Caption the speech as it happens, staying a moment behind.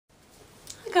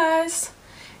guys,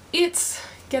 it's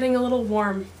getting a little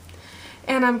warm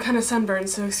and I'm kind of sunburned,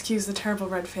 so excuse the terrible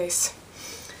red face.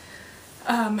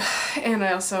 And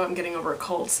I also am getting over a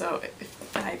cold, so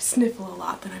if I sniffle a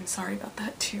lot, then I'm sorry about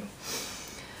that too.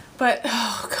 But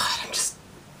oh god, I'm just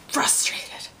frustrated.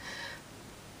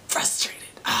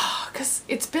 Because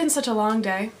it's been such a long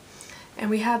day, and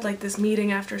we had like this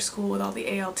meeting after school with all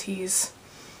the ALTs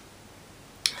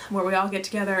where we all get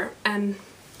together and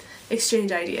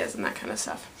exchange ideas and that kind of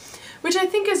stuff, which I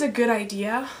think is a good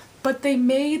idea, but they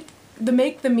make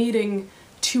the meeting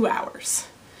 2 hours,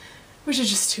 which is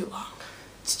just too long.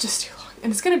 It's just too long,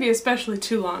 and it's going to be especially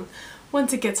too long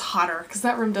once it gets hotter, because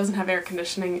that room doesn't have air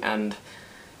conditioning, and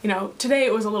you know, today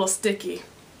it was a little sticky,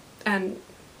 and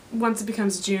once it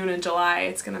becomes June and July,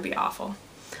 it's gonna be awful.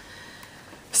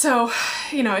 So,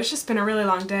 you know, it's just been a really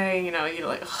long day, you know, you're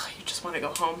like, ugh, you just want to go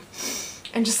home.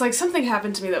 And just like something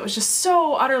happened to me that was just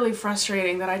so utterly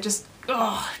frustrating that I just,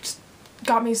 just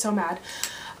got me so mad.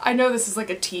 I know this is like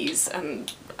a tease,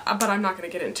 but I'm not gonna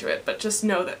get into it, but just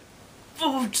know that,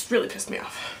 it just really pissed me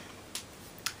off.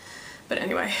 But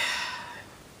anyway,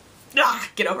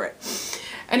 get over it.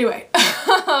 Anyway,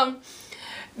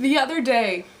 the other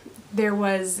day, there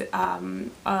was a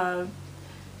not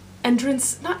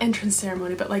entrance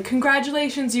ceremony, but like,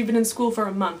 congratulations, you've been in school for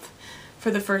a month for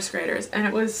the first graders, and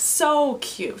it was so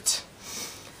cute.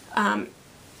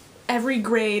 Every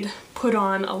grade put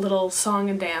on a little song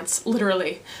and dance,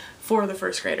 literally, for the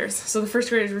first graders. So the first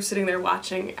graders were sitting there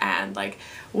watching, and like,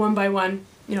 one by one,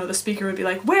 you know, the speaker would be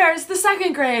like, where's the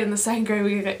second grade? And the second grade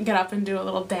would get up and do a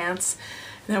little dance.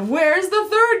 And then, where's the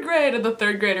third grade? And the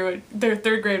their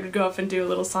third grade would go up and do a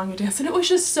little song and dance, and it was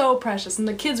just so precious, and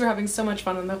the kids were having so much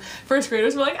fun, and the first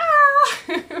graders were like, ah!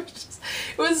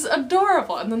 It was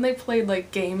adorable. And then they played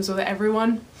like games with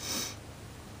everyone,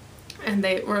 and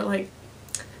they were like,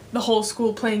 the whole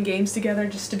school playing games together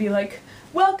just to be like,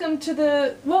 welcome to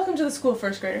the school,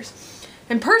 first graders.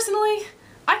 And personally,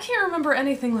 I can't remember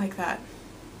anything like that.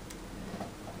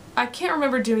 I can't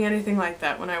remember doing anything like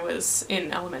that when I was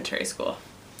in elementary school.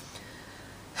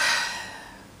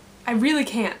 I really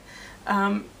can't.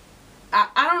 I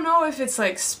don't know if it's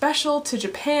like special to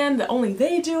Japan that only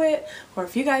they do it, or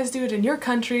if you guys do it in your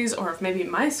countries, or if maybe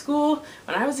my school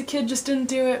when I was a kid just didn't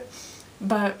do it,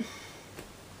 but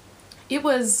it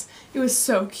was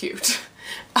so cute.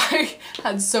 I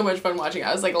had so much fun watching it.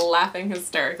 I was like laughing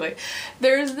hysterically.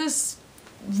 There's this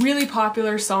really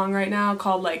popular song right now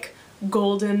called like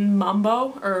Golden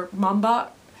Mambo or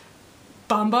Mamba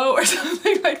Bombo or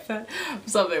something like that.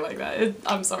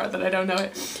 I'm sorry that I don't know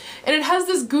it. And it has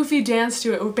this goofy dance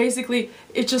to it where basically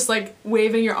it's just like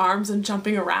waving your arms and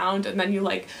jumping around, and then you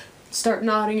like start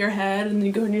nodding your head, and then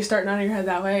you go and you start nodding your head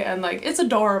that way, and like, it's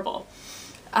adorable.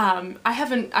 I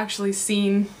haven't actually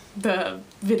seen the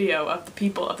video of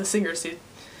the singers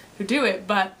who do it,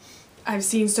 but I've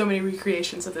seen so many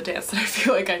recreations of the dance that I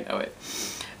feel like I know it.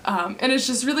 And it's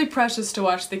just really precious to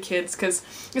watch the kids, because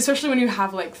especially when you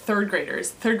have like third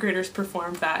graders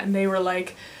performed that, and they were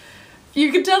like, you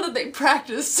could tell that they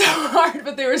practiced so hard,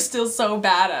 but they were still so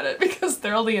bad at it because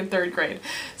they're only in third grade,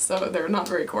 so they're not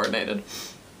very coordinated.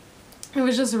 It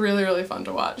was just really, really fun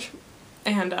to watch.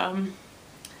 And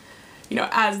you know,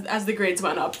 as the grades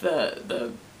went up,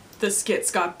 the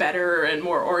skits got better and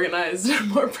more organized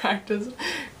and more practiced.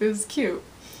 It was cute.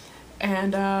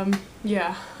 And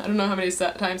yeah, I don't know how many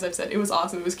times I've said it was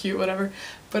awesome, it was cute, whatever,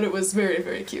 but it was very,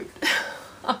 very cute.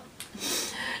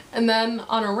 And then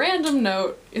on a random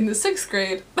note, in the 6th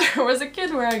grade, there was a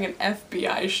kid wearing an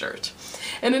FBI shirt.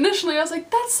 And initially I was like,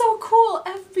 that's so cool,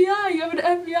 FBI, you have an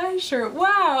FBI shirt,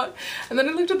 wow! And then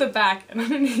I looked at the back, and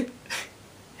underneath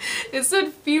it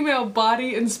said female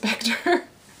body inspector.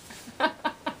 And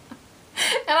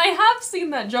I have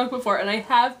seen that joke before, and I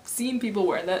have seen people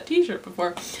wear that t-shirt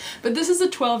before. But this is a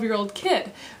 12-year-old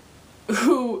kid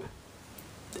who,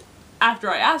 after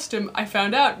I asked him, I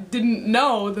found out didn't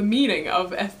know the meaning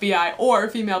of FBI or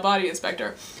female body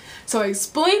inspector. So I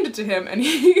explained it to him, and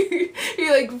he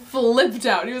like flipped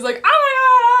out. He was like,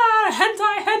 oh my god,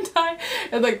 hentai, hentai!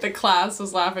 And like the class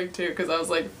was laughing too, because I was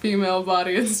like, female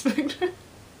body inspector.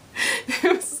 It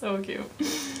was so cute.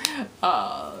 It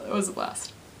was a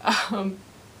blast.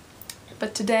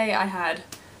 But today I had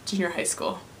junior high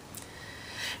school,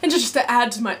 and just to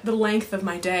add to the length of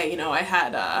my day, you know, I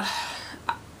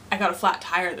got a flat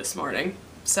tire this morning,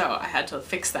 so I had to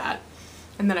fix that,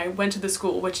 and then I went to the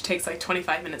school, which takes like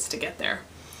 25 minutes to get there,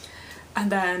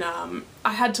 and then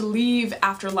I had to leave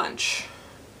after lunch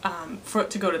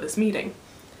to go to this meeting,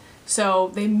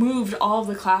 so they moved all of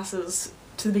the classes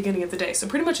to the beginning of the day. So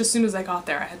pretty much as soon as I got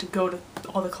there, I had to go to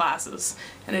all the classes,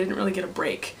 and I didn't really get a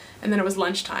break. And then it was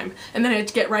lunchtime, and then I had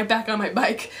to get right back on my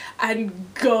bike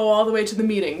and go all the way to the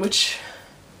meeting, which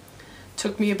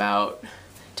takes about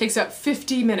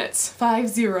 50 minutes,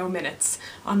 50 minutes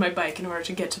on my bike in order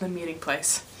to get to the meeting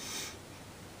place.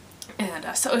 And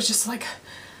so it was just like,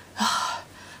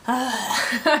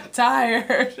 I'm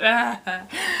tired.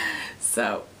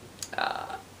 So,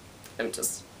 I'm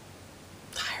just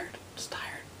tired,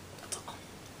 that's all.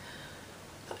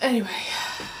 Anyway,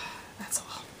 that's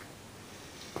all.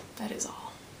 That is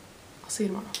all. I'll see you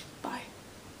tomorrow.